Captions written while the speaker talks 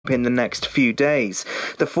in the next few days.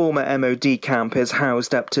 The former MOD camp has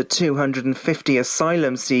housed up to 250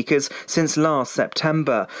 asylum seekers since last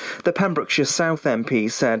September. The Pembrokeshire South MP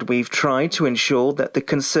said, "We've tried to ensure that the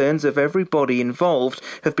concerns of everybody involved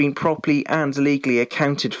have been properly and legally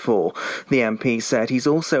accounted for." The MP said he's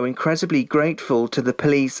also incredibly grateful to the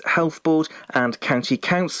Police, Health Board and County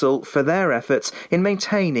Council for their efforts in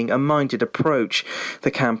maintaining a minded approach.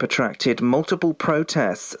 The camp attracted multiple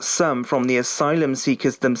protests, some from the asylum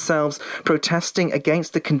seekers themselves protesting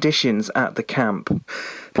against the conditions at the camp.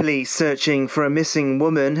 Police searching for a missing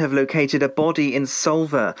woman have located a body in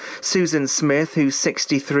Solva. Susan Smith, who's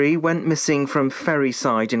 63, went missing from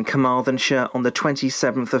Ferryside in Carmarthenshire on the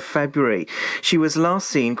 27th of February. She was last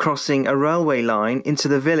seen crossing a railway line into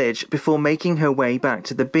the village before making her way back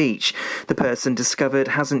to the beach. The person discovered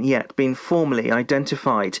hasn't yet been formally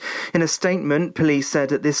identified. In a statement, police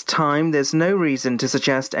said at this time there's no reason to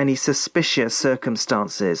suggest any suspicious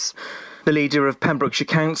circumstances. The leader of Pembrokeshire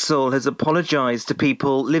Council has apologised to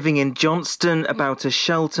people living in Johnston about a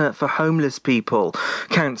shelter for homeless people.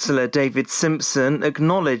 Councillor David Simpson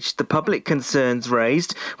acknowledged the public concerns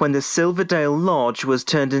raised when the Silverdale Lodge was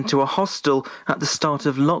turned into a hostel at the start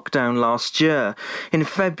of lockdown last year. In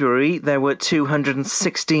February, there were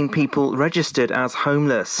 216 people registered as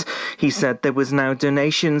homeless. He said there was now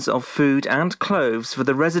donations of food and clothes for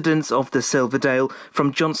the residents of the Silverdale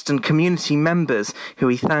from Johnston community members, who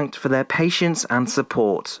he thanked for their patience and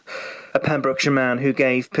support. A Pembrokeshire man who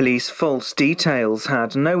gave police false details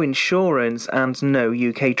had no insurance and no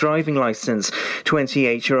UK driving licence.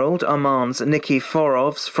 28-year-old Armand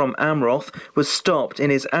Nikiforovs from Amroth was stopped in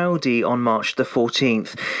his Audi on March the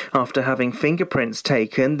 14th. After having fingerprints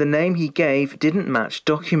taken, the name he gave didn't match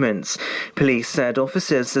documents. Police said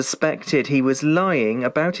officers suspected he was lying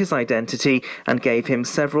about his identity and gave him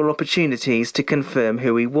several opportunities to confirm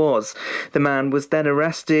who he was. The man was then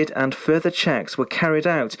arrested and further checks were carried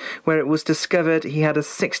out, where it was discovered he had a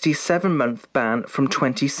 67-month ban from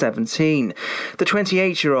 2017. The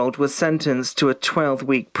 28-year-old was sentenced to a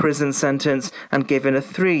 12-week prison sentence and given a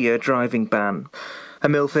 3-year driving ban. A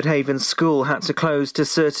Milford Haven school had to close to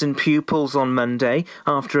certain pupils on Monday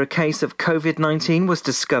after a case of COVID-19 was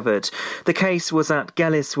discovered. The case was at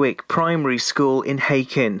Gelliswick Primary School in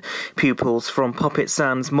Hakin. Pupils from Poppet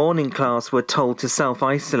Sands morning class were told to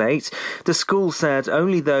self-isolate. The school said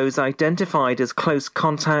only those identified as close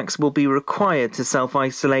contacts will be required to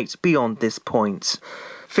self-isolate beyond this point.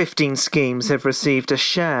 15 schemes have received a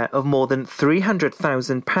share of more than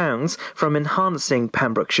 £300,000 from Enhancing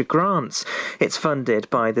Pembrokeshire Grants. It's funded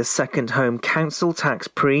by the Second Home Council Tax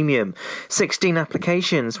Premium. 16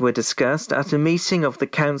 applications were discussed at a meeting of the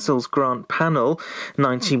Council's grant panel.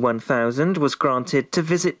 £91,000 was granted to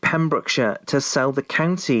Visit Pembrokeshire to sell the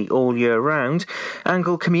county all year round.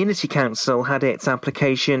 Angle Community Council had its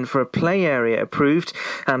application for a play area approved,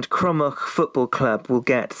 and Cromwell Football Club will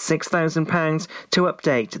get £6,000 to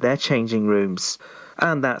update their changing rooms.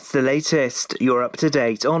 And that's the latest. You're up to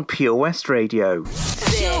date on Pure West Radio.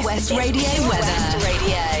 Pure West Radio weather.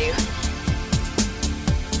 Radio.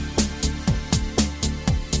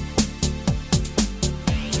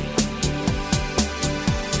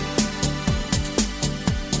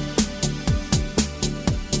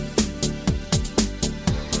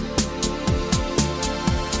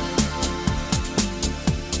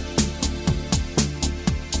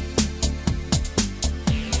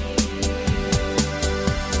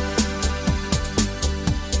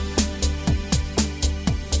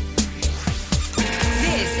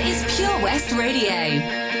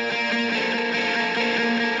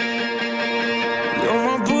 You're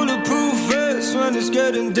my bulletproof vest when it's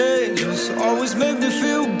getting dangerous. Always make me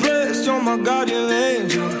feel blessed. You're my guardian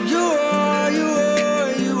angel. You are, you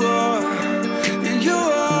are, you are. You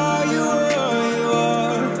are, you are, you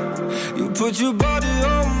are. You put your body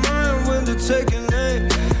on mine when they're taking aim.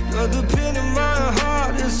 You're the pin in my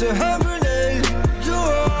heart. It's a hand grenade. You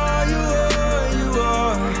are, you are, you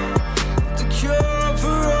are. The cure for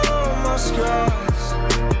all my scars.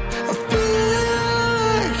 I feel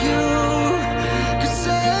like you could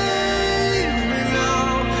save me now.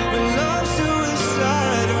 When love's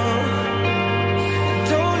suicidal,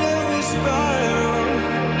 don't let me spiral.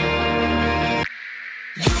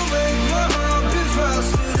 You make my heart beat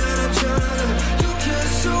faster than a adrenaline. You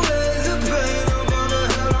kiss away the pain of all the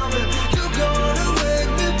hell I'm in. You're gonna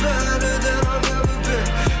make me better than I've ever been.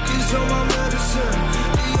 'Cause you're my medicine,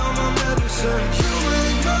 you're my medicine. You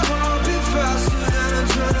make my heart beat faster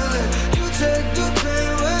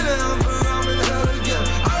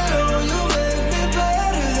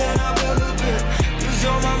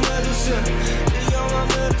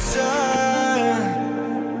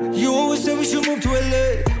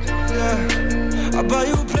buy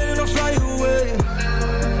you a plane and I'll fly you away.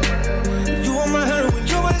 You want my heroin,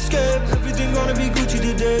 you're my escape. Everything gonna be Gucci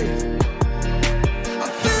today. I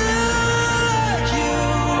feel like you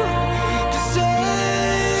can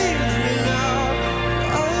save me now.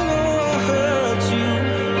 I know I hurt you.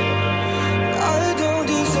 I don't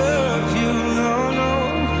deserve you, no, no.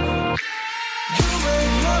 You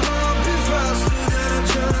make my heart beat faster than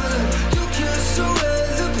adrenaline. You kiss away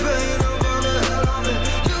the pain of all the hell I'm in.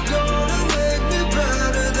 You're gonna make me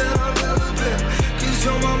better than I've ever been. 'Cause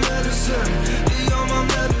you're my medicine, you're my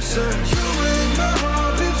medicine. You make my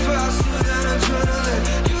heart beat faster than adrenaline.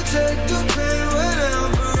 You take the pain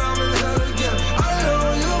whenever I'm in hell again. I know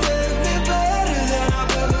you make me better than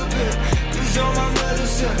I've ever been. 'Cause you're my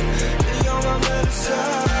medicine, you're my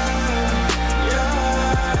medicine.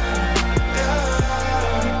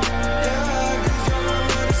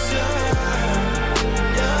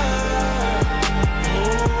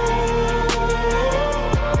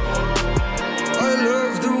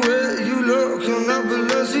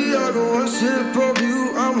 One sip of you,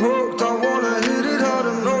 I'm hooked. I wanna hit it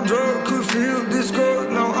harder. No drug could feel this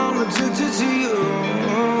good. Now I'm addicted to you.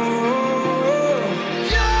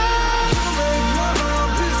 You make my heart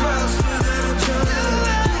beat faster than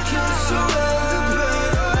adrenaline. You kiss away the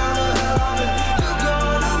pain of all the hell I'm in. You're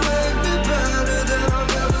gonna make me better than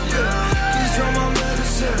I've ever been. 'Cause you're my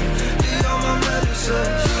medicine, you're my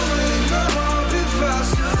medicine. You make my heart beat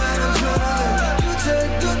faster than adrenaline. You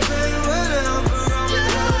take the pain whenever.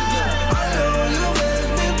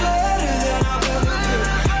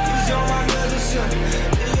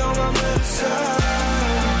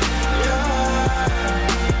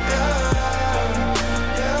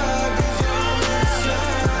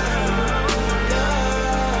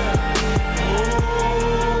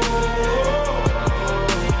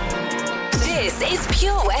 This is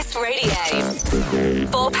Pure West Radio.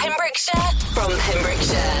 For Pembrokeshire, from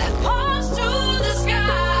Pembrokeshire. Palms to the sky.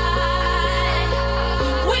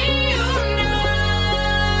 We unite.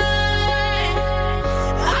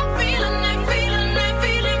 I'm feeling that, feeling that,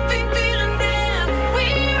 feeling that. We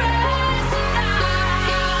rise tonight.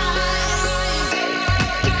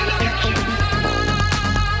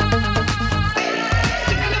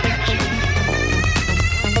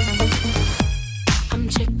 I'm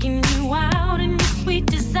checking you out in your sweet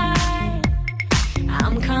desire.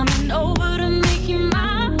 I'm coming over to make you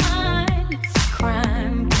mine. It's a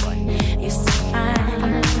crime, boy. You're so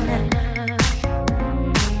fine.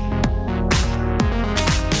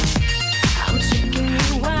 I'm checking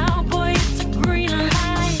you out, boy. It's a green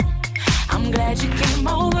light. I'm glad you came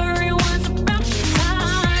over. It was about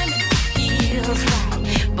time. It feels right,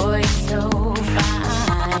 boy. It's so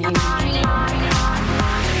fine.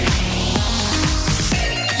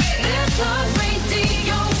 This love's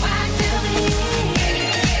radioactivity.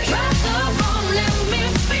 Drop the bomb, let me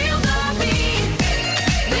feel the beat.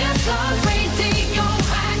 This love's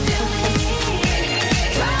radioactivity.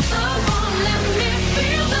 Drop the bomb, let me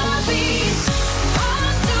feel the beat.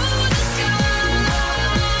 Palms to the sky.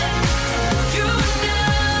 You know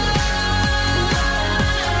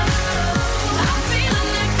I feel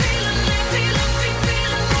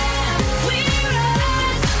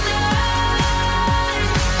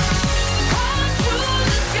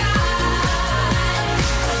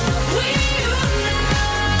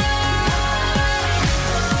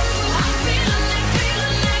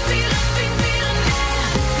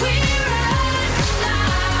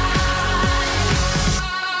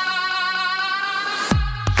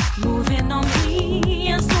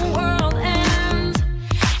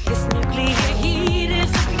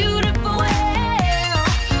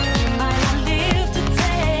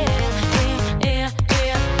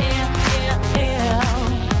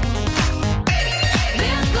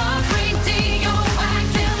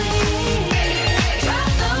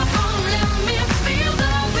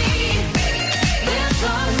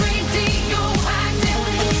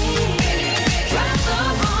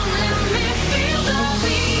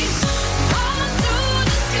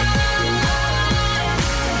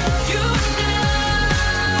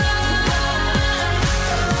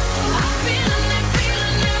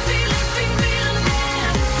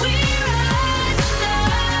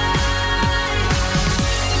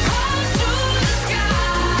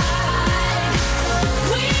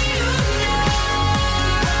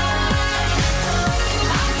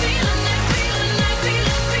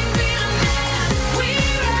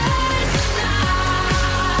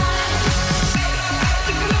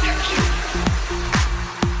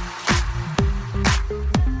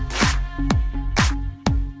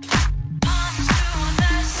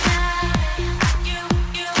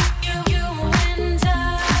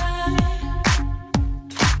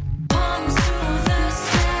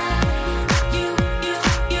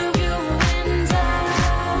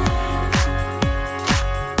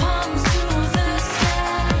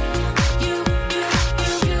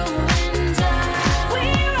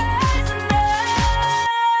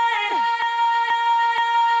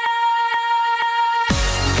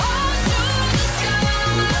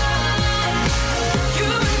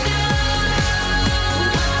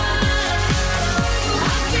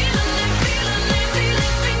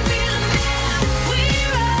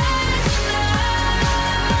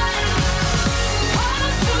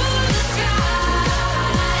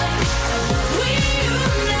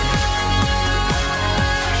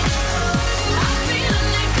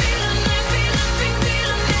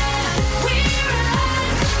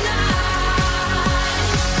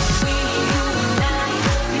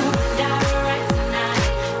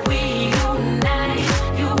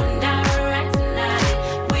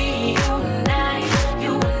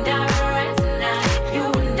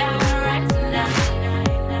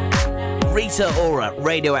Rita Ora,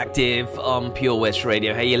 Radioactive on Pure West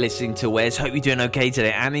Radio. Hey, you're listening to Wes. Hope you're doing okay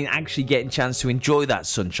today and actually getting a chance to enjoy that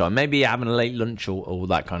sunshine. Maybe you're having a late lunch or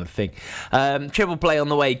that kind of thing. Triple play on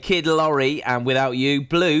the way. Kid Laroi and Without You.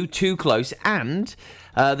 Blue, Too Close. And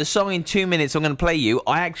the song in 2 minutes I'm going to play you,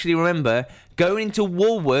 I actually remember going into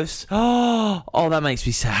Woolworths. Oh, that makes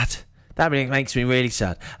me sad. That makes me really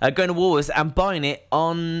sad. Going to Woolworths and buying it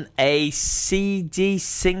on a CD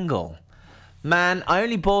single. Man, I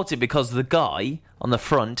only bought it because the guy on the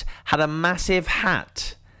front had a massive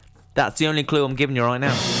hat. That's the only clue I'm giving you right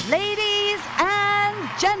now. Ladies and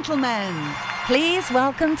gentlemen, please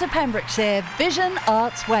welcome to Pembrokeshire Vision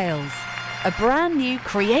Arts Wales, a brand new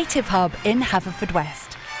creative hub in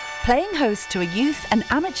Haverfordwest. Playing host to a youth and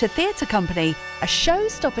amateur theatre company, a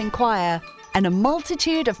show-stopping choir, and a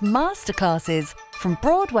multitude of masterclasses from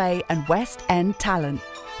Broadway and West End talent.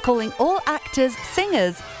 Calling all actors,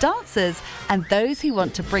 singers, dancers, and those who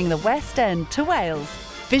want to bring the West End to Wales.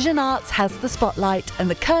 Vision Arts has the spotlight and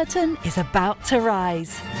the curtain is about to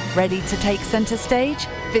rise. Ready to take centre stage?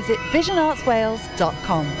 Visit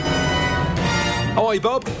visionartswales.com. Oh, hi,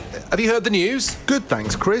 Bob. Have you heard the news? Good,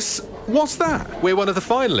 thanks, Chris. What's that? We're one of the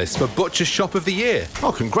finalists for Butcher's Shop of the Year.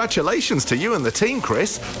 Oh, congratulations to you and the team,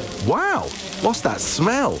 Chris. Wow, what's that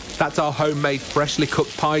smell? That's our homemade freshly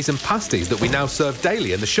cooked pies and pasties that we now serve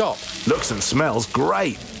daily in the shop. Looks and smells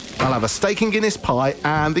great. I'll have a steak and Guinness pie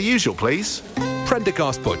and the usual, please.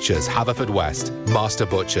 Prendergast Butchers, Haverfordwest. Master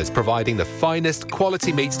Butchers, providing the finest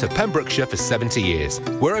quality meats to Pembrokeshire for 70 years.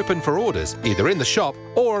 We're open for orders, either in the shop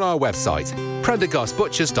or on our website,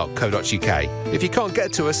 prendergastbutchers.co.uk. If you can't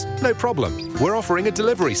get to us, no problem. We're offering a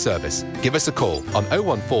delivery service. Give us a call on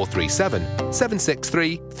 01437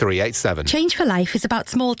 763 387. Change for Life is about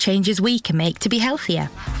small changes we can make to be healthier.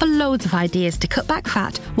 For loads of ideas to cut back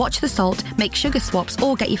fat, watch the salt, make sugar swaps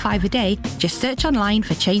or get your 5 a day, just search online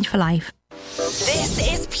for Change for Life. This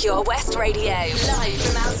is Pure West Radio, live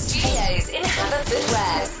from our studios in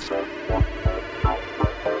Haverfordwest.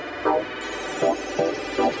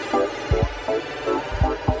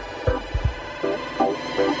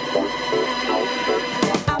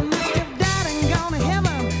 I must have died and gone to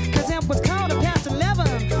heaven, 'cause it was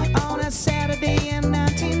 11:15 on a Saturday in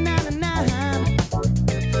 1999.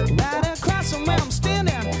 Right across from where I'm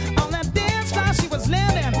standing, on that dance floor she was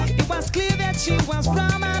living. It was clear that she was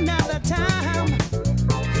from another time.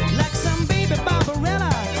 Like some baby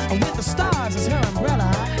Barbarella, with the stars as her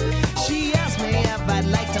umbrella.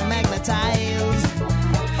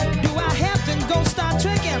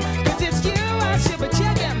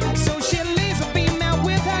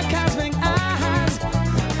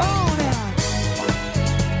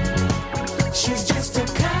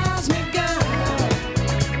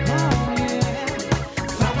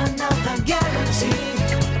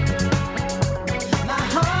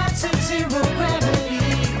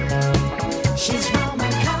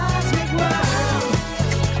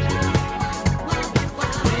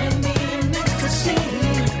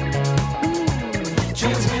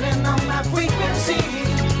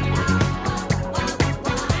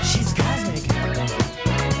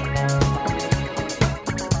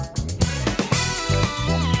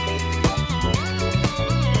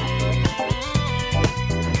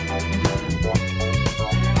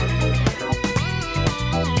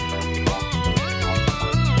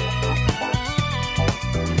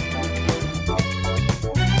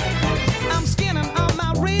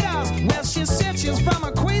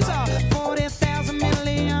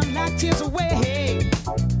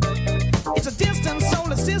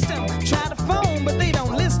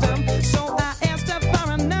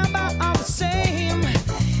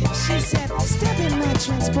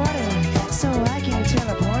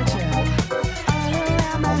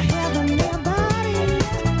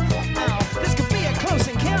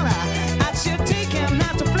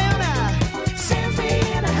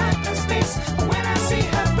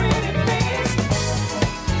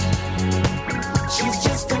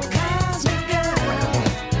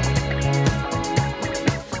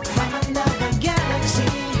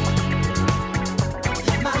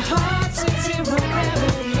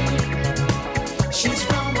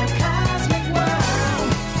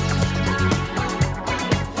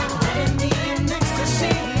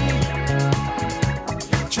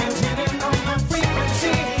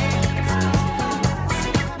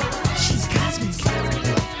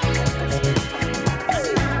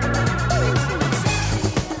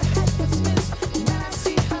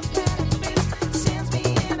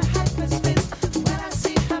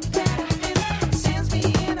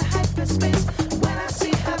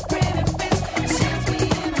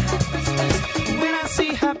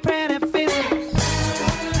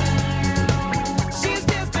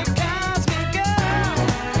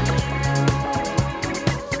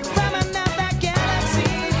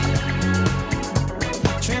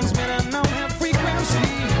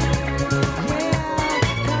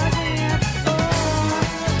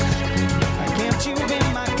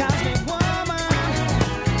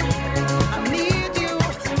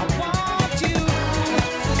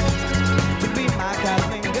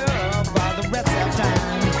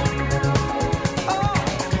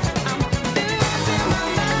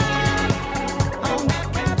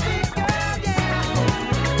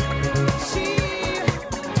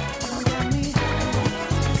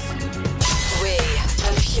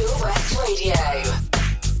 Radio.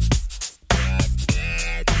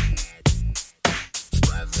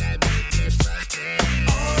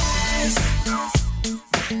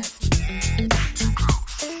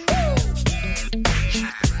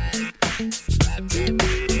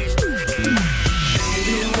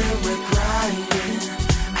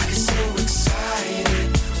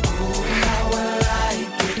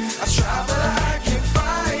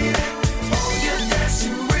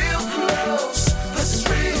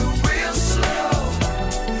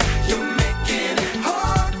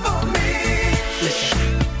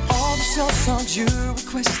 You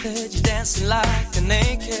requested you dancing like a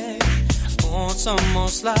naked. Oh, it's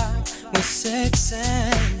almost like we're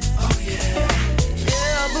sexing. Oh yeah,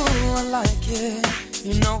 yeah, boo, I like it.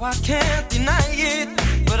 You know I can't deny it,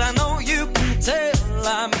 but I know you can tell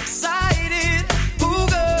I'm excited. Ooh,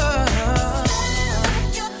 girl,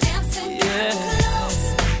 you're dancing yeah. Close.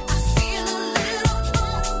 I feel a little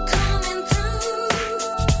funk coming through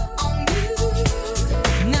on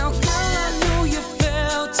you. Now, girl, I know you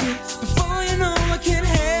felt it. I can't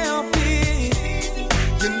help it.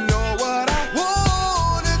 You know what I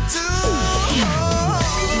wanna do.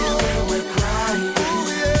 Baby, when we're crying, oh,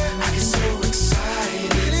 yeah. I get so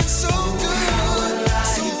excited. It's so good. I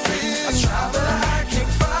like so it. I try, but I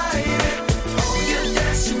can't fight it. Oh, you're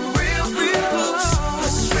dancing real close.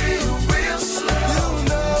 This is real slow. You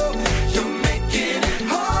know you're making it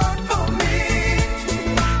hard for me.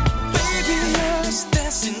 Baby, you're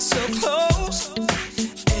dancing so close.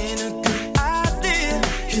 Ain't a good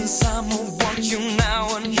 'cause I'ma want you now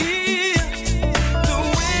and here. The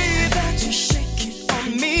way that you shake it on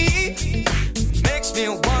me makes me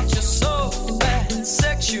want you so bad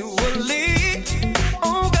sexually.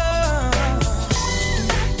 Oh girl,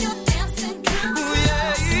 you're dancing good. Ooh,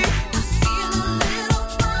 yeah. I feel a little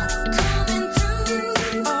funk coming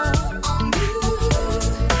through on you.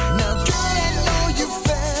 Now girl, I know you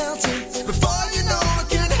felt it. Before you know I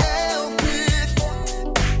can't help it.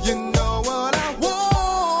 You know what I want.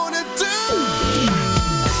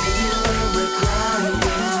 Baby, when we're crying,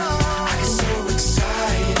 I get so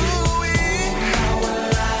excited. Oh, how I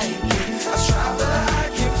like it. I try, but I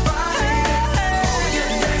can't fight it. Oh,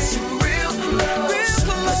 you're dancing real close.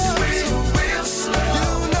 Real slow.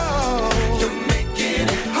 You know you're making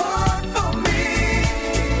it hard for me.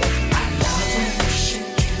 I love when you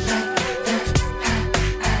shake it like that.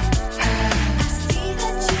 I see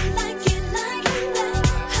that you like it like that.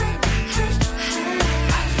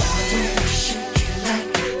 I love when you shake it like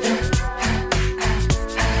that.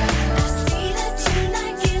 I see that you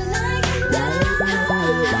like it like that.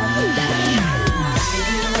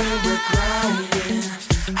 Baby, when we're crying,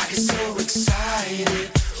 I get so excited.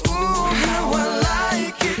 Ooh, how I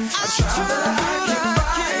like it. I try, but I can't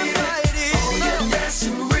fight it. Oh, you're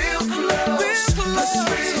dancing real close.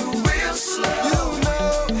 Real slow. You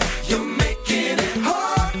know you're making it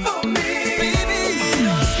hard for me. Baby,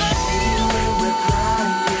 don't stop. When we're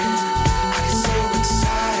crying, I get so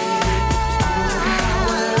excited. Oh, how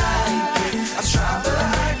I like it. I try, but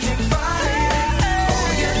I can't fight it. Oh,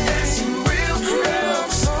 you're dancing real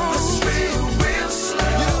close. Real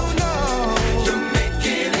slow. You know you're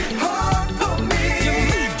making it hard for me. You're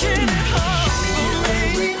making it hard for me. When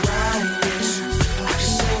we're crying, I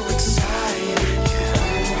get so excited.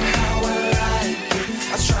 Oh, how I like it.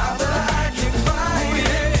 I try, but I can't fight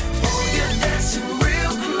it. Oh, you're dancing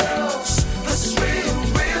real close. This is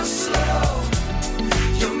real slow.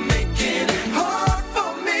 You're making it hard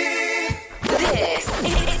for me. This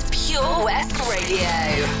is Pure West Radio.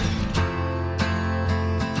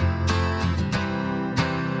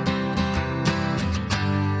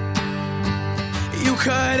 You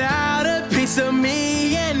cut out a piece of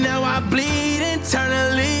me, and now I bleed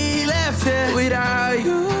internally. Left it without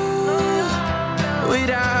you,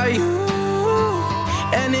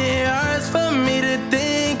 and it hurts for me to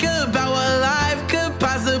think about what life could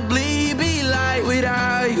possibly be like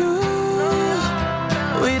without you.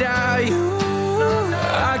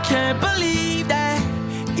 I can't believe that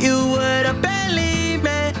you would have believed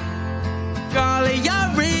me. All of your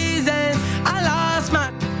reasons, I lost my.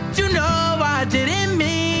 You know I didn't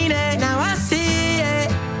mean it. Now I see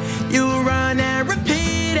it. You run and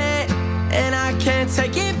repeat it, and I can't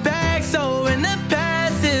take it back. So in the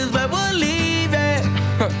past is where we'll leave it.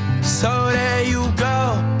 So there you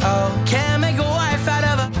go. Oh, can't make a wife out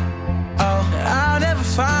of her. Oh, I'll never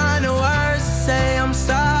find the words to say I'm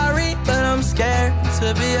sorry, but I'm scared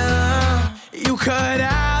to be alone. You cut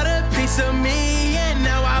out a piece of me, and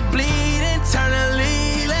now I bleed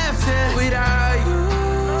internally. Left it without you.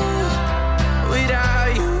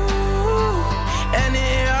 And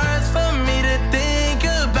it hurts for me to think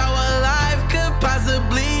about what life could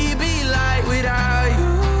possibly be like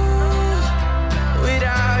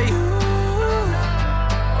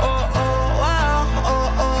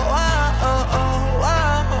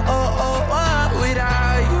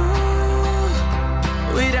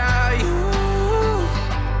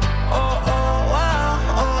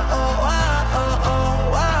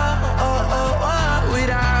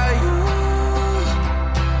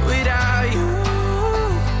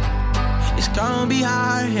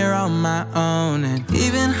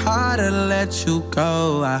hard to let you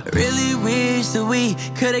go. I really wish that we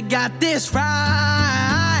could've got this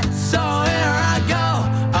right. So here I go.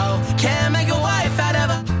 Oh, can't make a wife out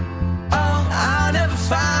of her. Oh, I'll never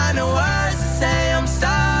find the words to say I'm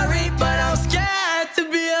sorry, but I'm scared to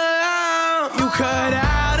be alone. You cut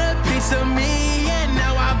out a piece of me, and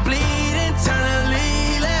now I bleed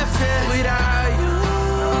internally. Left here without you,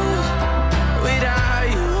 without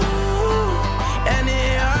you. And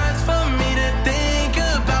it hurts for me to think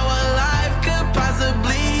about what life could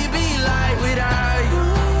possibly be like without you,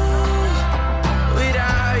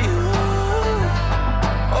 without you.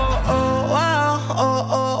 Oh, oh, wow, oh,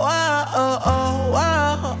 oh, wow, oh, oh,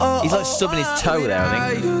 wow, oh. He's like stubbing his toe there,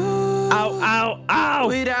 I think. Ow, ow, ow!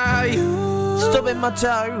 Without you. Stubbing my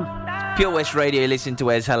toe. Pure West Radio, listen to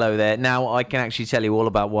Wes. Hello there. Now I can actually tell you all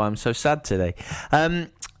about why I'm so sad today.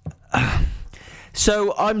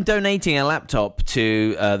 So I'm donating a laptop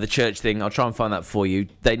to the church thing. I'll try and find that for you.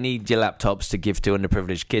 They need your laptops to give to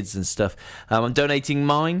underprivileged kids and stuff. I'm donating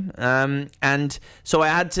mine, and so I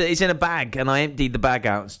had to. It's in a bag, and I emptied the bag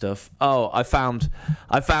out and stuff. Oh, I found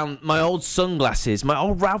my old sunglasses, my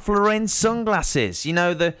old Ralph Lauren sunglasses. You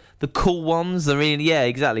know, the cool ones. The really, yeah,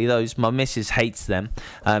 exactly those. My missus hates them,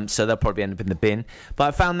 so they'll probably end up in the bin. But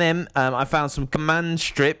I found them. I found some command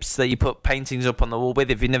strips that you put paintings up on the wall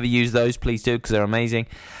with. If you've never used those, please do, because they're amazing.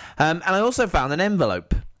 And I also found an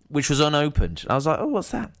envelope which was unopened. I was like, oh,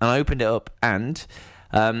 what's that? And I opened it up, and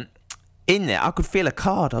in there I could feel a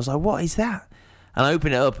card. I was like, what is that? And I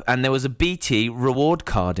opened it up, and there was a BT reward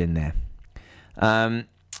card in there. And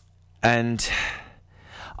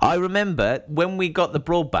I remember when we got the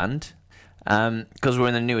broadband, because we're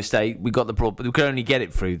in the new estate, we got the broadband. We could only get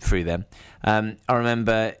it through them. I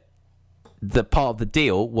remember the part of the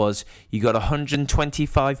deal was you got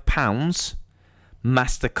 £125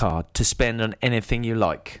 MasterCard to spend on anything you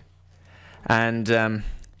like. And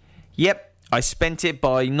yep, I spent it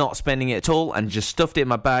by not spending it at all and just stuffed it in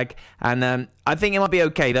my bag. And I think it might be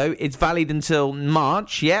okay though. It's valid until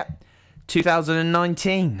March,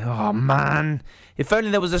 2019. Oh man, if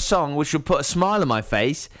only there was a song which would put a smile on my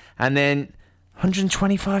face. And then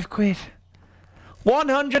 125 quid,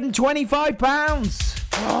 £125.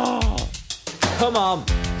 Oh, come on.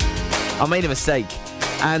 I made a mistake.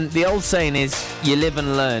 And the old saying is, you live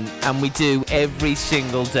and learn, and we do every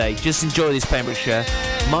single day. Just enjoy this Pembrokeshire.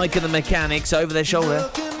 Mike and the Mechanics, Over Their Shoulder.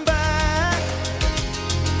 Looking back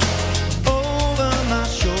over my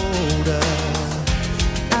shoulder,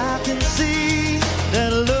 I can see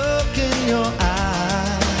that look in your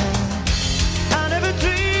eye. I never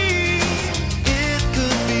dreamed it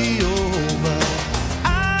could be over.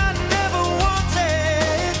 I never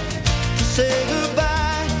wanted to say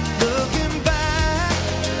goodbye. Looking back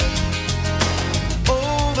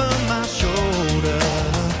over my shoulder,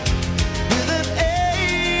 with an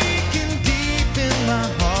aching deep in my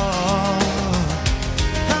heart.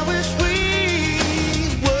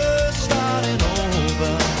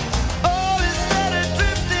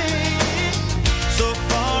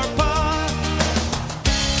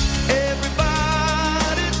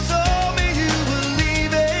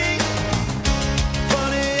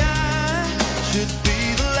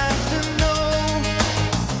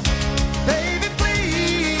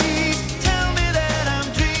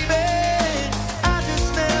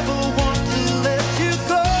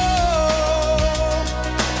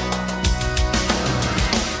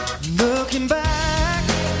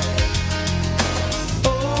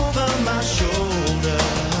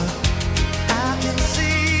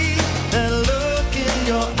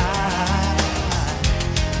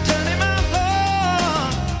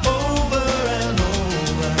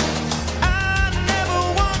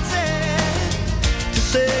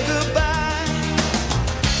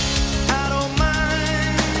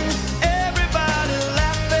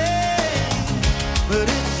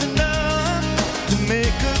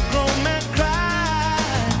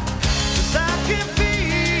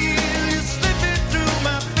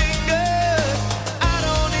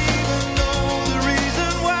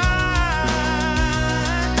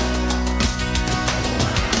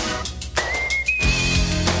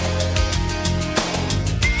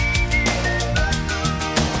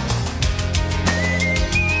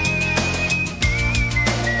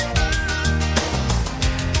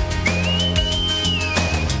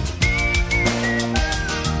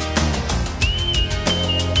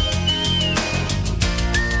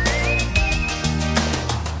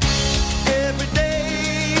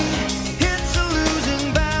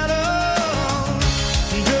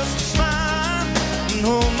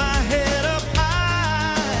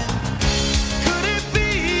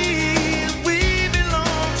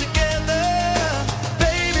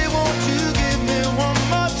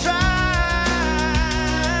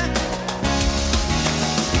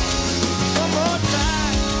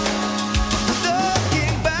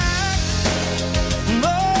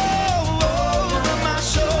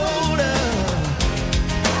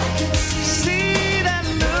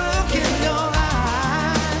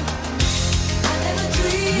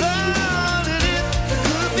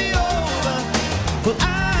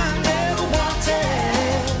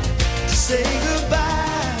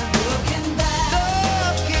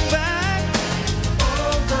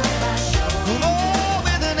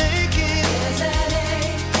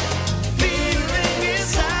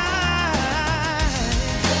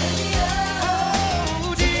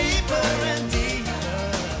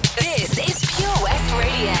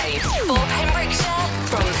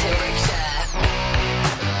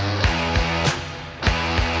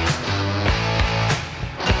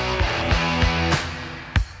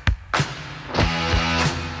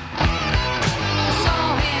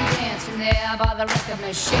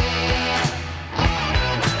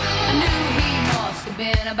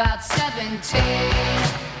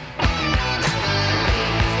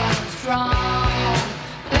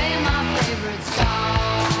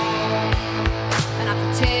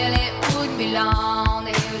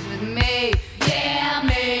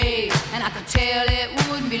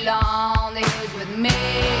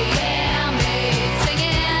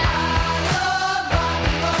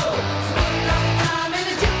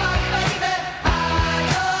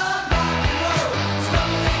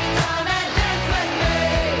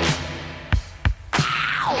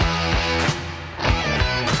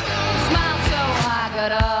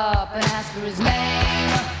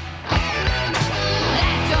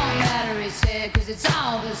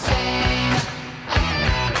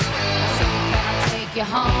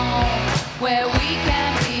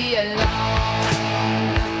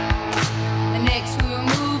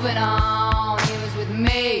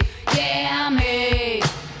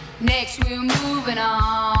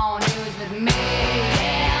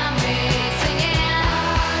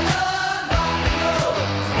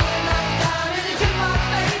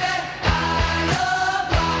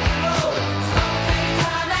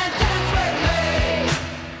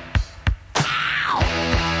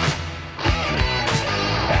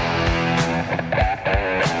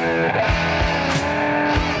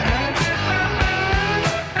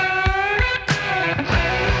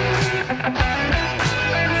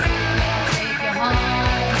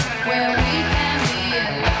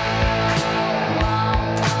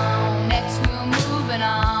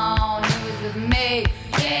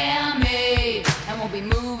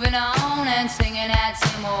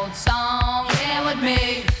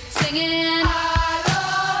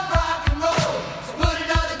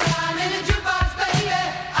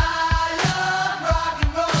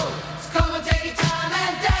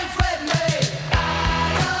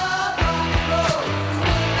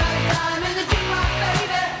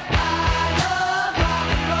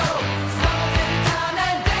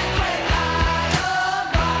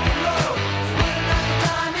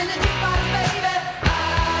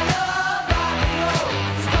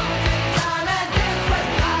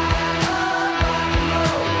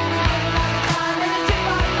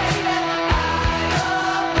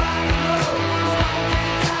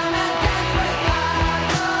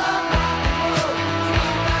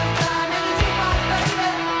 time in the jukebox, baby.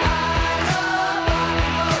 I love rock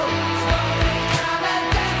and roll. So take time and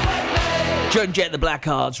dance with me. Joan Jett, the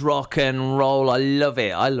Blackhearts, rock and roll. I love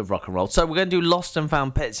it. I love rock and roll. So we're going to do Lost and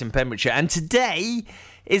Found Pets in Pembrokeshire. And today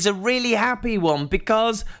is a really happy one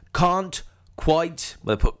because can't quote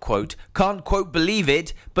believe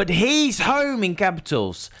it, but he's home in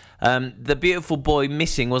capitals. The beautiful boy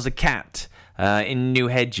missing was a cat in New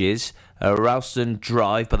Hedges, Ralston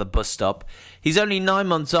Drive by the bus stop. He's only 9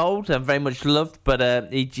 months old and very much loved, but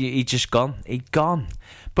he just gone. He's gone.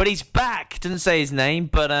 But he's back. Doesn't say his name,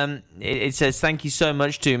 but it says thank you so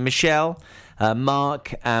much to Michelle,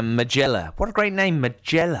 Mark, and Magella. What a great name,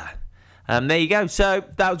 Magella. There you go. So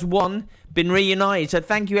that was one. Been reunited. So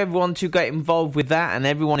thank you everyone who got involved with that and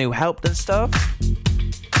everyone who helped and stuff.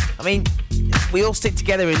 I mean, we all stick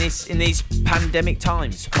together in these pandemic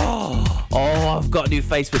times. Oh, I've got a new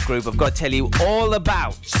Facebook group I've got to tell you all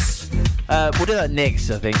about. We'll do that next,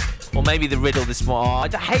 I think. Or maybe the riddle this morning.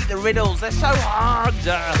 Oh, I hate the riddles. They're so hard.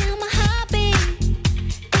 Feel my heartbeat.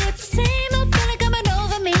 It's the same old feeling coming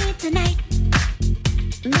over me tonight.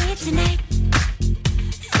 Me tonight.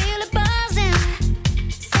 Feel it buzzing.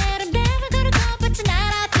 Said I'm never gonna go, but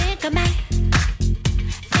tonight I think I might.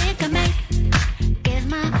 Give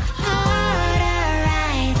my heart a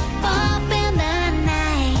ride. Pop in the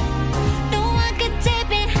night. No one could take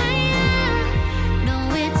it higher. No,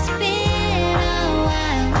 it's been a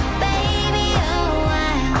while, baby, a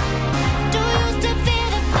while. Do you still feel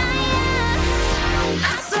the fire?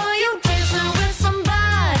 I saw you dancing with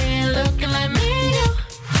somebody looking like me.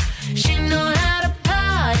 She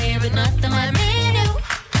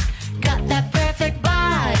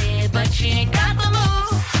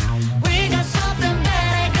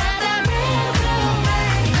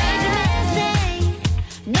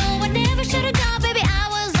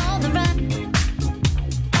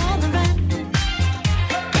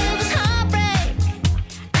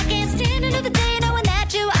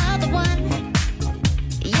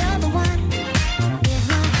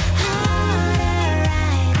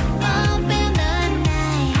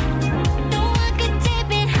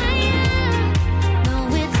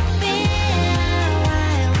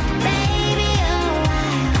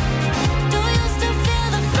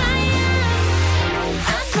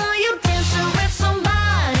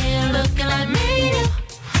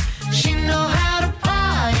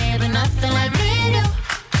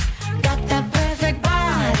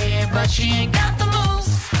she ain't got the moves.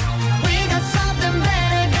 We got something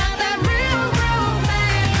better, got that real groove,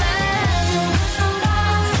 baby.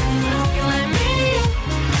 Somebody looking like me.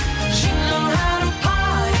 She know how to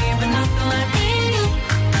party, but nothing like me.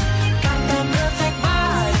 Got that perfect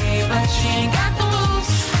body, but she ain't got the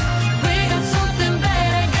moves. We got something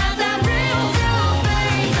better, got that real groove,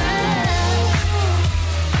 baby.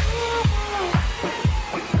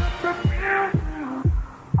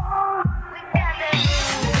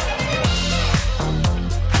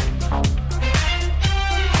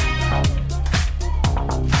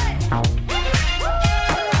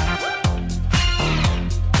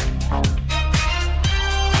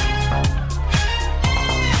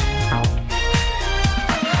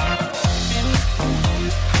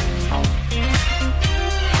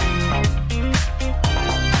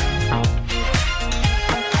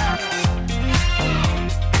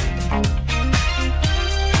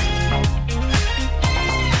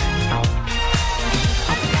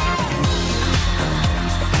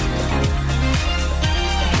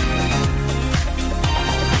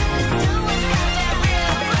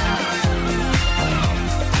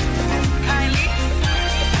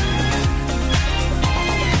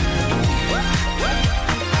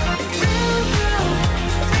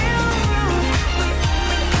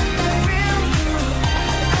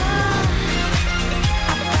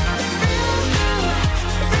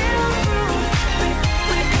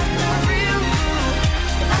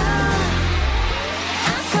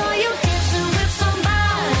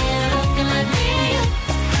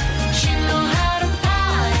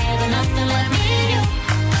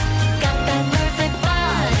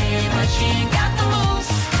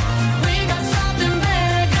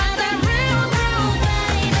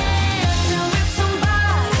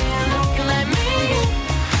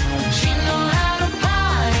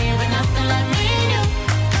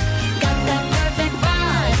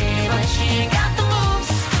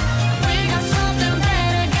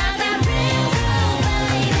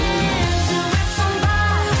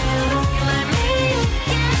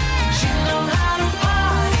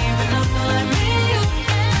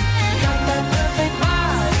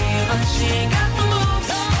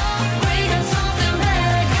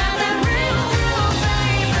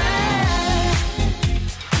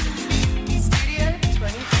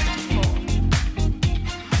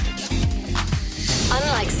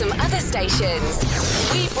 stations.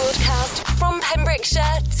 We broadcast from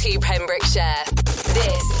Pembrokeshire to Pembrokeshire.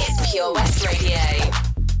 This is Pure West Radio.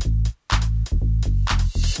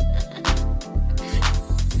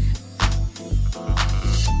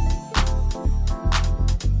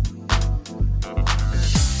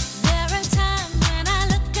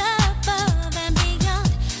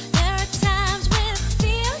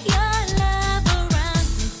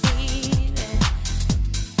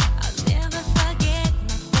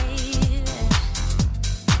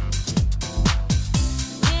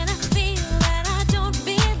 When I feel that I don't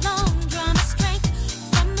belong, draw my strength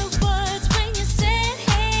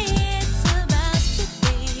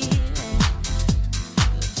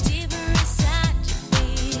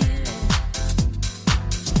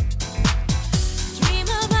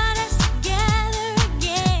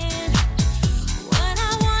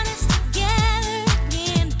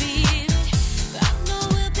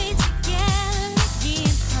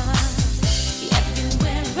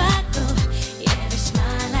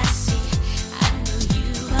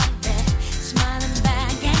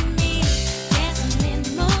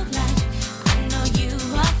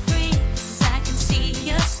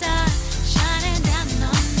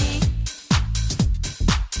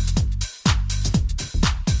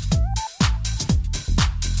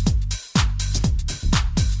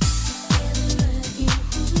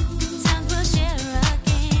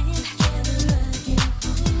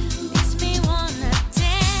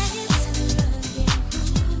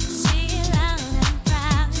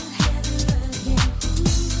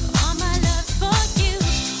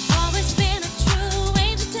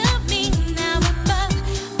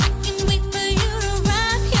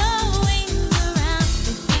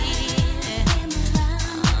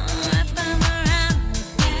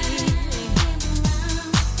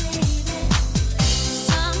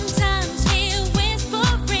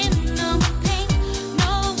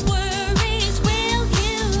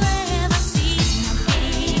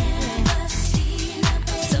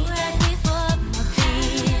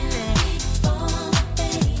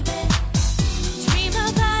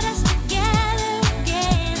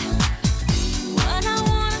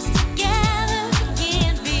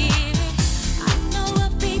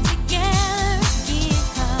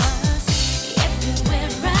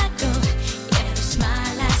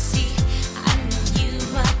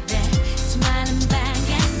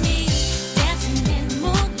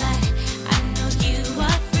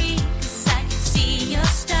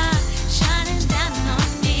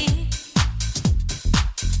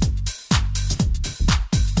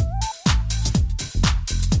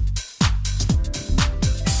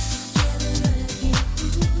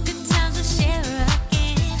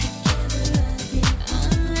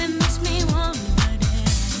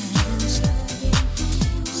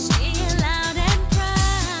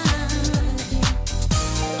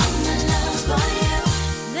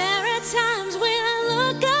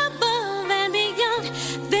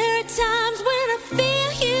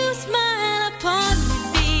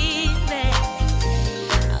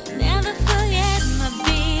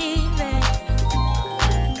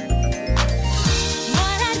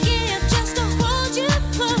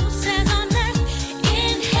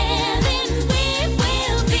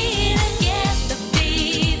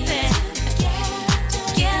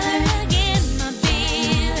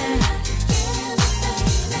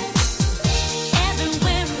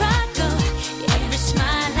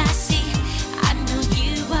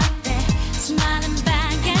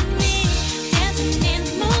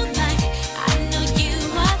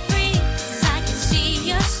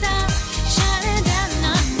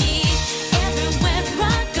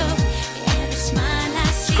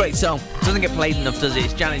song. Doesn't get played enough, does it?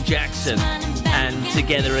 It's Janet Jackson and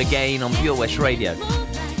Together Again on Pure West Radio.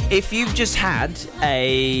 If you've just had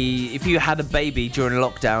a baby during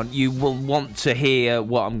lockdown, you will want to hear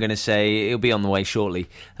what I'm going to say. It'll be on the way shortly.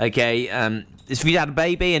 Okay. If you had a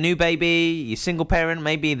baby, a new baby, you're single parent,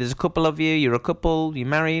 maybe there's a couple of you, you're a couple, you're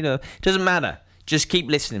married, it doesn't matter. Just keep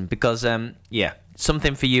listening because,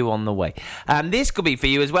 something for you on the way. This could be for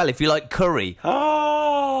you as well if you like curry.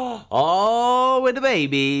 With the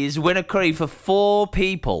babies, win a curry for 4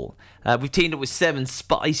 people. We've teamed up with 7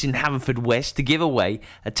 Spice in Haverfordwest to give away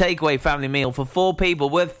a takeaway family meal for 4 people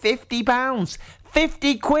worth £50.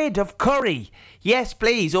 50 quid of curry. Yes,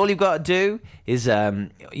 please. All you've got to do is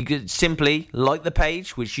you could simply like the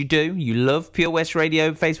page, which you do. You love Pure West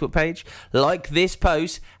Radio Facebook page. Like this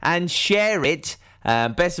post and share it.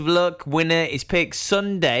 Best of luck. Winner is picked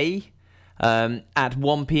Sunday at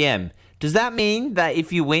 1 p.m. Does that mean that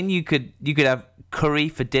if you win, you could have curry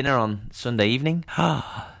for dinner on Sunday evening?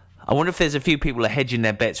 I wonder if there's a few people are hedging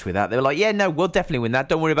their bets with that. They're like, yeah, no, we'll definitely win that.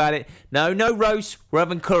 Don't worry about it. No roast. We're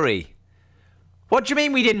having curry. What do you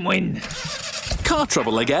mean we didn't win? Car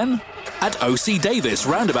trouble again? At OC Davis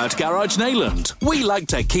Roundabout Garage Neyland, we like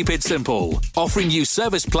to keep it simple, offering you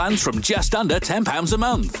service plans from just under £10 a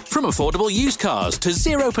month. From affordable used cars to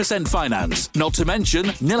 0% finance, not to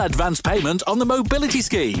mention nil advance payment on the mobility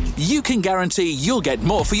scheme. You can guarantee you'll get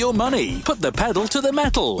more for your money. Put the pedal to the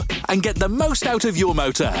metal and get the most out of your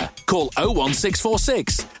motor. Call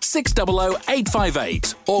 01646 600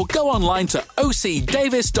 858 or go online to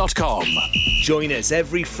ocdavis.com. Join us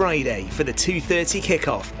every Friday for the 2:30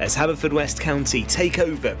 kickoff as Haverfordwest County take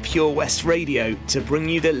over Pure West Radio to bring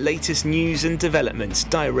you the latest news and developments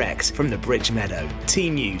direct from the Bridge Meadow.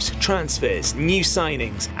 Team news, transfers, new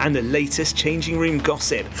signings and the latest changing room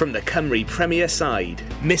gossip from the Cymru Premier side.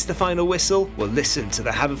 Miss the final whistle? Well, listen to the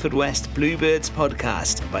Haverfordwest Bluebirds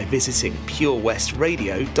podcast by visiting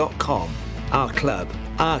purewestradio.com. Our club,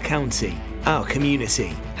 our county, our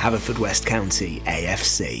community. Haverfordwest County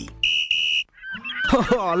AFC.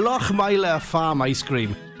 Oh, Lochmeyler Farm Ice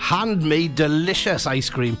Cream. Handmade delicious ice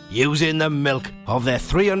cream using the milk of their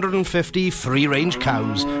 350 free-range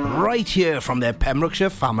cows right here from their Pembrokeshire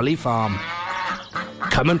family farm.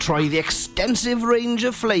 Come and try the extensive range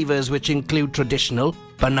of flavours which include traditional,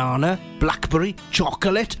 banana, blackberry,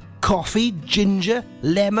 chocolate, coffee, ginger,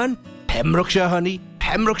 lemon, Pembrokeshire honey,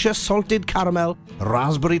 Pembrokeshire salted caramel,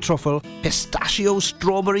 raspberry truffle, pistachio,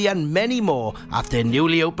 strawberry and many more at their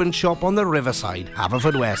newly opened shop on the Riverside,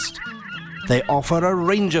 Haverfordwest. They offer a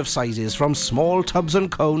range of sizes from small tubs and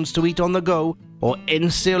cones to eat on the go or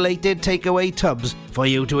insulated takeaway tubs for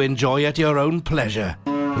you to enjoy at your own pleasure.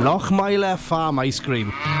 Lochmeyler Farm Ice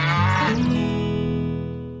Cream.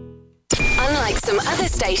 Unlike some other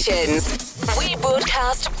stations, we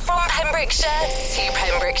broadcast from Pembrokeshire to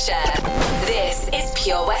Pembrokeshire. This is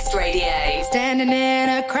Pure West Radio. Standing in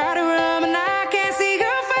a crowded room and I can't see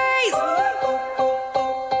your face.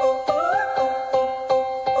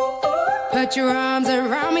 Put your arms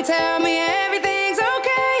around me, tell me everything's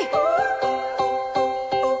okay.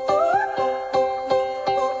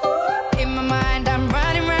 In my mind I'm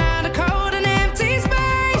running round a cold and empty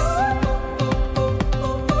space.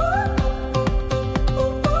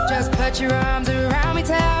 Just put your arms around me,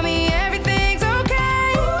 tell me everything's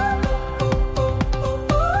okay.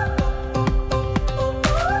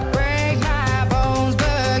 Break my bones,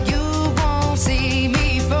 but you won't see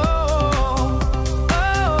me fall.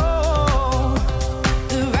 Oh,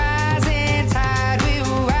 the rising tide.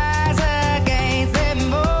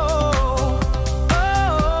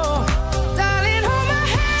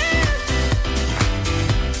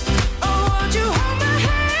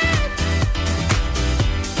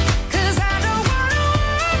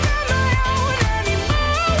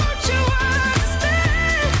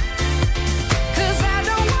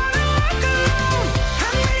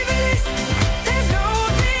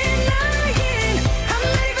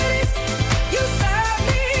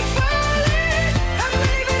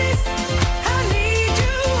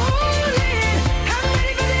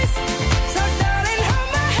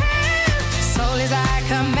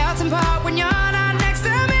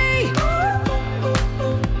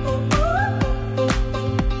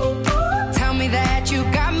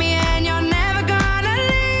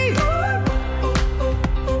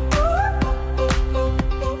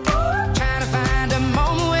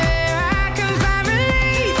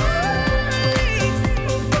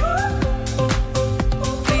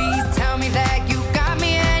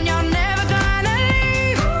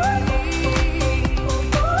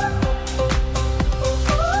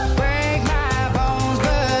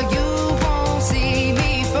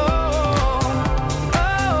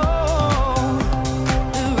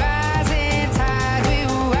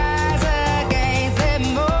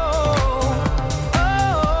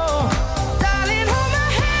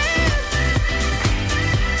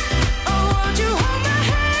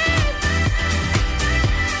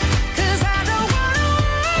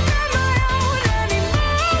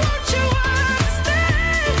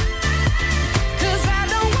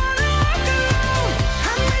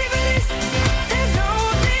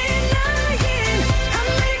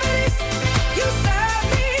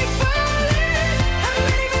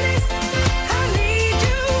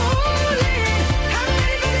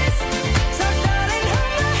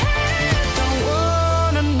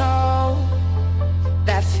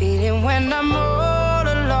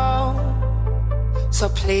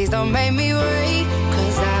 don't make me wait,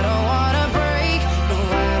 'cause I don't wanna break, no,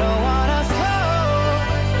 I don't wanna fall.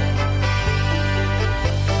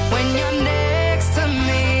 When you're next to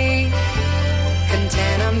me,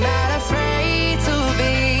 content, I'm not afraid to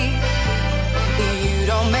be. You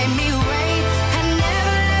don't make me wait, and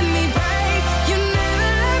never let me break, you never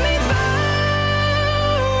let me fall.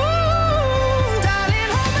 Darling,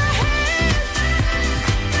 hold my hand.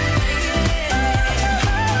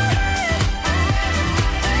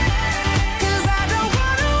 'Cause I don't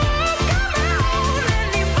wanna walk around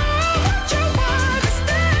anymore, but you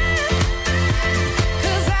understand.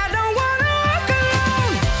 'Cause I don't wanna walk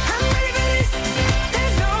alone. I'm ready for this,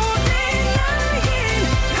 there's no denying.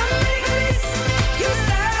 I'm ready for this, you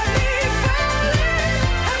start me falling.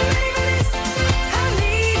 I'm ready for this, I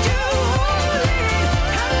need you holding.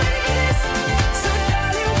 I'm ready for this, so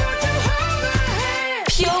darling, won't you hold my hand?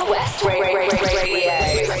 Pure West Radio.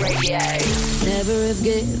 Never have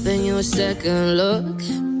given you a second look,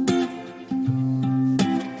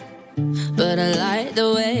 but I like the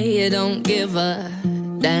way you don't give a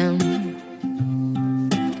damn.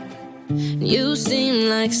 You seem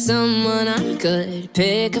like someone I could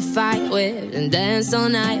pick a fight with and dance all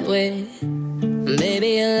night with. Maybe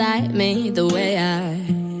you like me the way I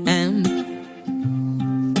am.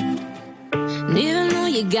 And even though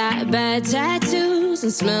you got bad tattoos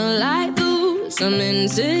and smell like booze, I'm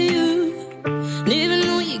into you. And even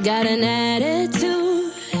though you got an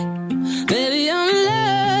attitude, baby, I'm in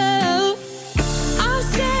love. I've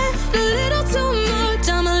said a little too much,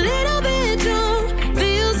 I'm a little bit drunk.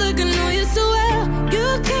 Feels like I know you so well. You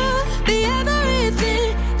could be everything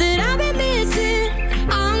that I've been missing.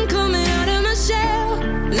 I'm coming out of my shell,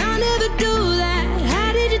 and I never do that. How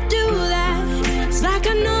did you do that? It's like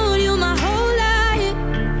I know you my whole life.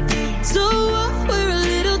 So what? We're a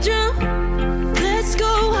little drunk. Let's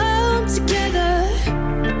go home together.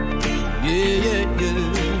 Yeah, yeah,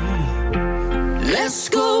 yeah. Let's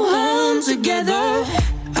go home together.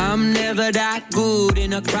 I'm never that good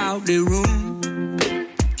in a crowded room.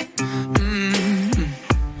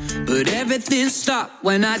 But everything stopped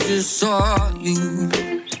when I just saw you.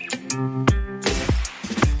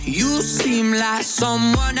 You seem like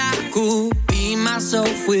someone I could be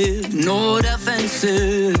myself with, no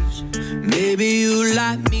defenses. Maybe you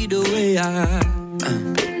like me the way I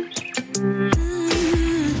am.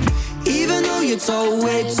 Even though you talk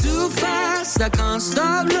way too fast, I can't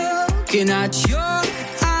stop looking at your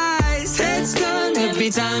eyes. Heads turn every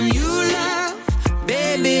time you laugh.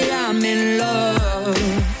 Baby, I'm in love.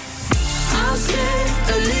 I'll say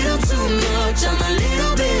a little too much, I'm a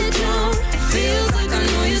little bit drunk. Feels like I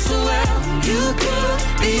know you so well. You could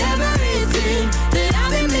be everything that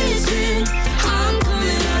I've been missing. I'm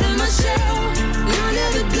coming out of my shell, and I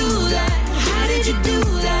never do that. How did you do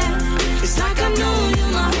that? It's like I've known you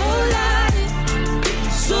my whole life.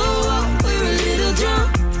 So what? We're a little drunk.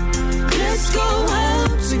 Let's go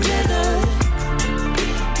home together.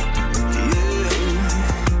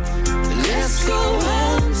 Let's go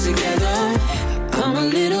home together. I'm a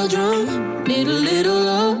little drunk, need a little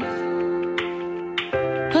love.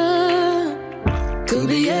 Could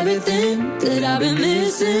be everything that I've been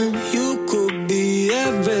missing. You could be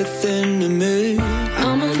everything to me.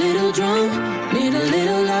 I'm a little drunk, need a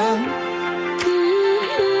little love.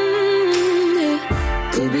 Yeah.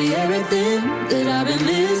 Could be everything that I've been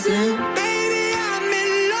missing. Baby, I'm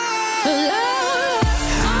in love. Love.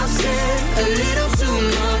 I've said a little too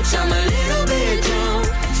much, I'm a little bit drunk.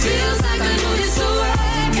 Feels like I know you so well.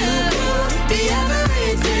 You could be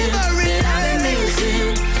everything that I've been missing.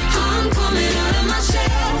 I'm coming out of my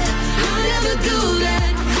shell, I'll never do that.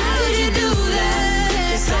 How did you do that?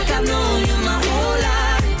 It's like I've known you my whole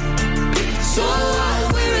life. So what?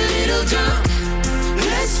 We're a little drunk.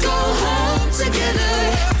 Let's go home together.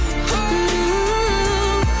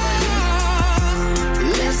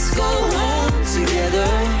 Let's go home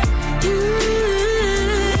together.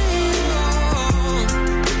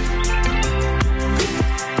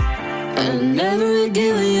 I never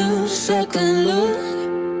given you a second look,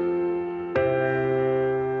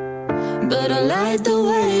 but I like the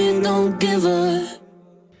way you don't give up.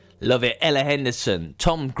 Love it. Ella Henderson,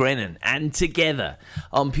 Tom Grennan, and Together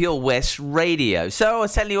on Pure West Radio. So I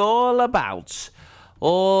was telling you all about.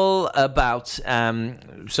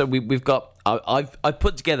 So we've got. I've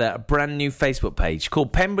put together a brand new Facebook page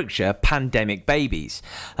called Pembrokeshire Pandemic Babies.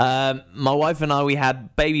 My wife and I, we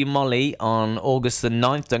had baby Molly on August the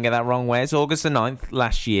 9th. Don't get that wrong, Wes. August the 9th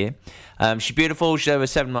last year. She's beautiful. She's over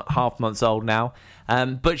 7.5 months old now.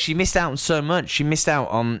 But she missed out on so much. She missed out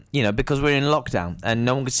on, because we're in lockdown and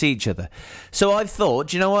no one could see each other. So I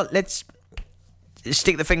thought, you know what?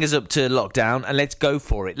 stick the fingers up to lockdown and let's go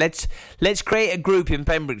for it. Let's create a group in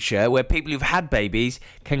Pembrokeshire where people who've had babies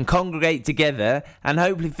can congregate together and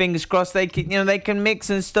hopefully, fingers crossed, they can mix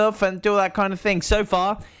and stuff and do all that kind of thing. So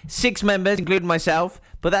far, 6 members, including myself,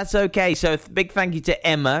 but that's okay. So big thank you to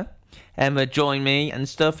Emma. Emma joined me and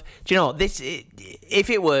stuff. Do you know what? If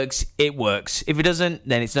it works, it works. If it doesn't,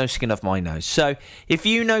 then it's no skin off my nose. So if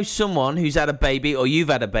you know someone who's had a baby or you've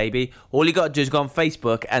had a baby, all you got to do is go on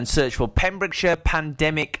Facebook and search for Pembrokeshire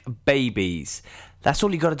Pandemic Babies. That's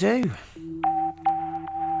all you got to do.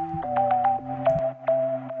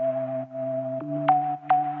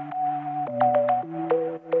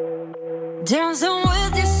 Dancing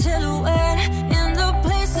with your silhouette in the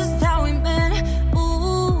places that we met.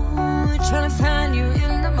 Ooh, trying to find you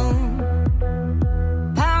in the moon.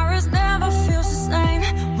 Paris never feels the same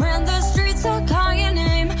when the streets all call your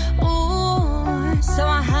name. Ooh, so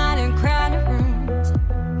I hide in crowded rooms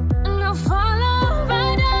and I follow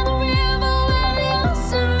right down the river where the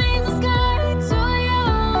ocean meets the sky.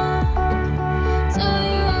 To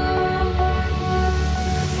you.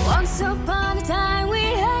 Once upon a time we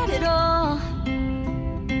had it all.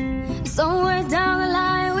 Somewhere down the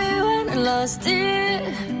line we went and lost it.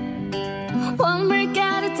 One break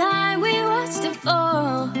at a time we watched it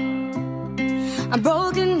fall. I'm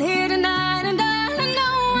broken here tonight and darling,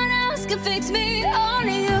 no one else can fix me.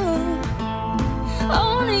 Only you,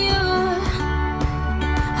 only you.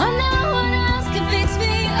 Oh, no one else can fix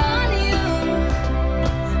me. Only you,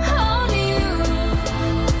 only you,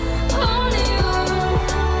 only you.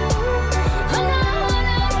 Oh, no one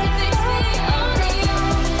else can fix me. Only you.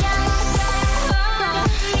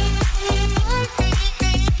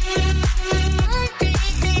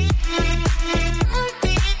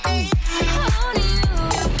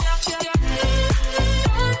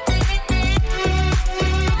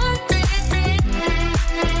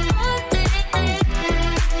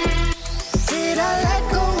 Did I let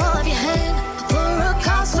go of your hand for a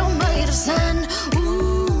castle made of sand?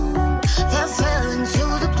 Ooh, that fell into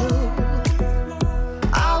the blue.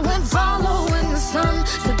 I went following the sun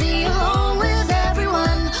to be alone with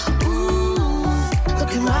everyone. Ooh,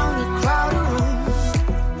 looking round at crowded rooms.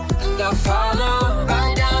 And I follow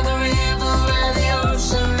right down the river where the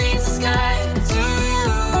ocean meets the sky.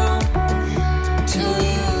 To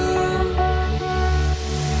you.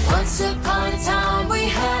 Once upon a time we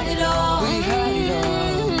had it all. We had it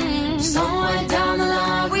all. Somewhere down the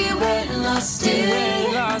line we went and lost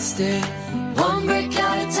it. Lost it. One break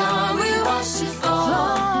at a time we watched it fall.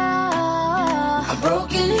 I'm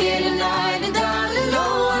broken here tonight and darling,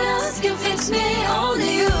 no one else can fix me.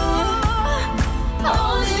 Only you.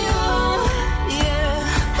 Only you.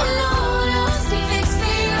 Yeah. Oh, no one else can fix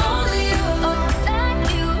me. Only you. Oh, like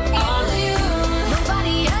you. Only you.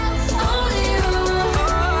 Nobody else. Only you.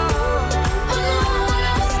 Oh, no one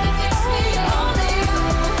else can fix me. Only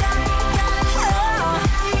you.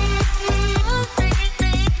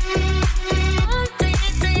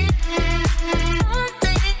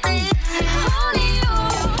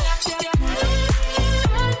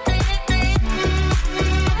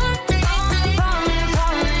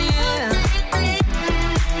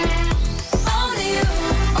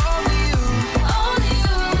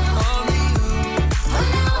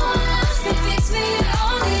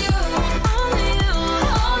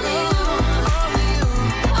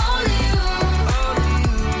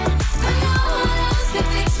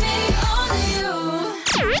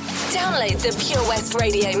 Download the Pure West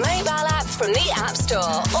Radio mobile app from the App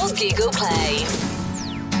Store or Google Play.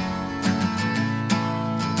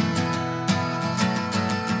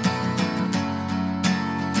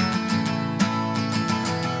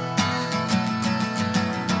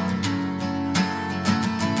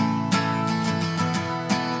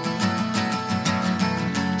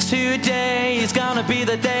 Today is gonna be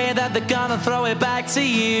the day that they're gonna throw it back to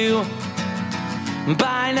you.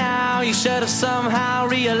 By now you should have somehow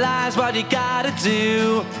realized what you gotta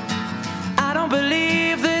do. I don't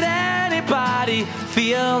believe that anybody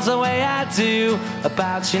feels the way I do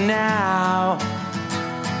about you now.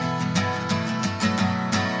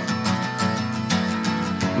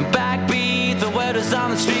 Backbeat, the word is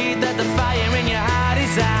on the street that the fire in your heart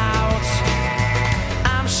is out.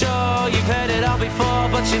 I'm sure you've heard it all before,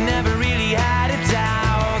 but you never really had a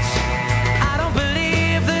doubt. I don't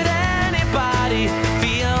believe that anybody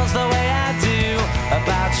feels the way I do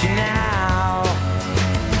about you now.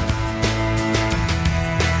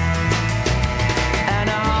 And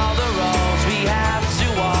all the roads we have to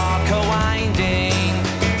walk are winding,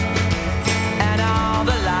 and all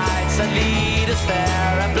the lights that lead us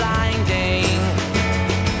there are blinding.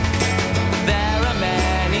 There are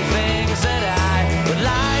many things that I would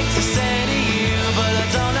like to say to you,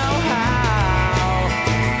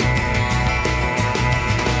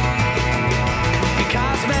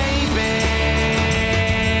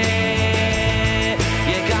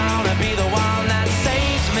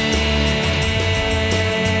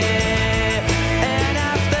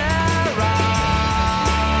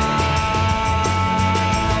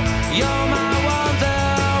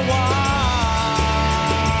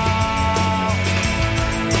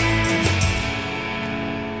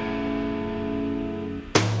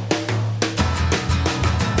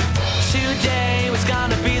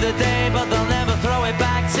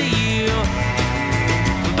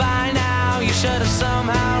 By now you should have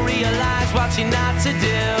somehow realized what you're not to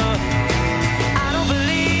do. I don't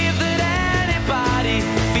believe that anybody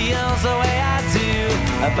feels the way I do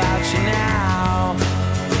about you now.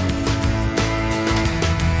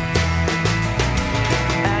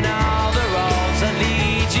 And all the roads that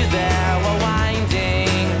lead you there were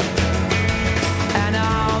winding, and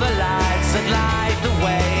all the lights that light the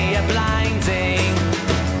way are blinding.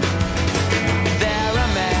 There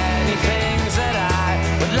are many things that I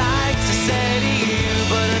would like to say to you,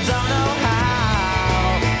 but I don't know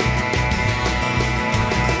how.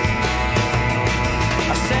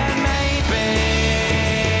 I said maybe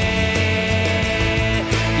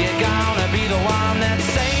you're gonna be the one that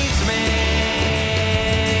saves me.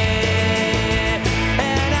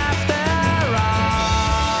 And after all,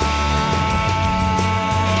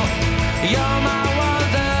 you're my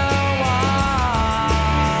Wonderwall.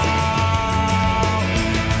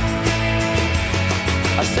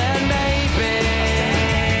 I said maybe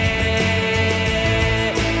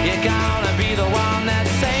you're gonna be the one that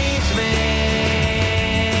saves me.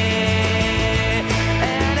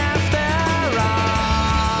 And after all,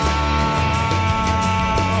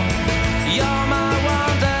 you're my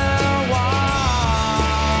Wonderwall.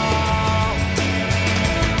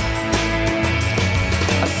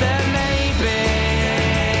 I said maybe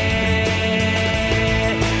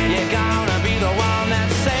you're gonna be the one that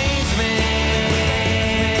saves me.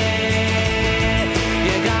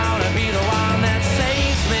 You're gonna be the one that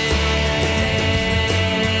saves me.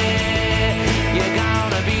 You're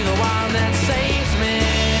gonna be the one that saves me.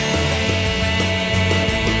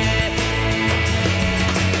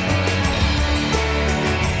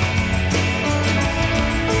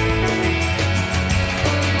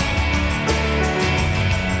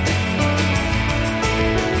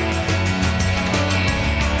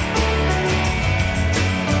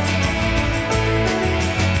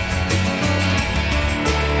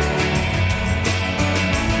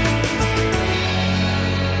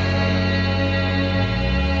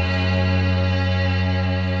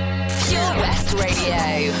 Pure West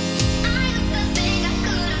Radio.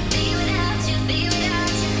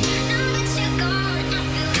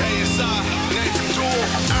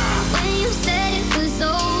 When you said it was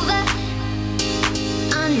over,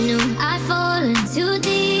 I knew I'd fallen too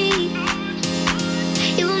deep.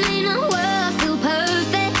 You made my world feel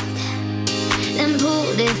perfect, then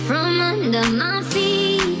pulled it from under my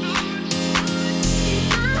feet.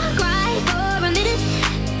 I cried for a minute,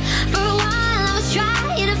 for a while I was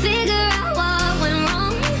trying to figure out what went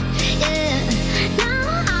wrong. Yeah, now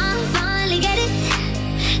I finally get it,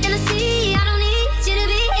 and I see I don't need you to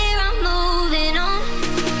be here. I'm moving on.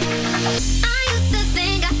 I used to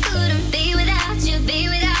think I couldn't be without you, be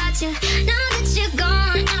without you. Now that you're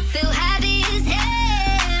gone, I feel happy as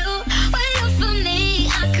hell. Wait for me,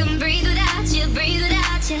 I can breathe without you, breathe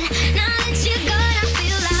without you. Now that you're gone, I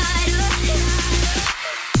feel lighter.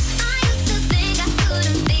 I used to think I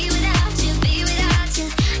couldn't be without you, be without you.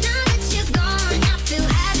 Now that you're gone, I feel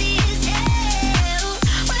happy as hell.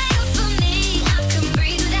 Wait for me, I can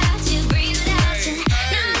breathe without you, breathe without you.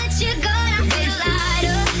 Now that you're gone, I feel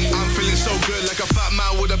lighter. I'm feeling so good like a fat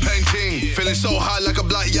man with a painting. Feeling so high like a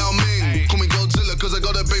black Yao Ming. Call me Godzilla cause I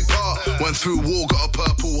got a big part. Went through war, got a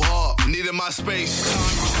purple heart. Needed my space.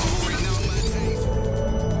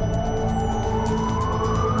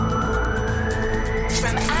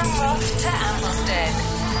 From Amroth to Ambleston.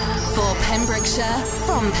 For Pembrokeshire,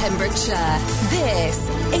 from Pembrokeshire, this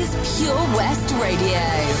is Pure West Radio.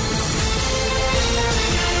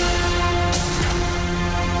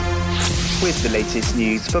 With the latest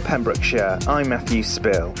news for Pembrokeshire, I'm Matthew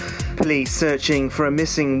Spill. Police searching for a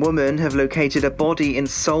missing woman have located a body in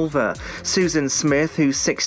Solva. Susan Smith, who's 16,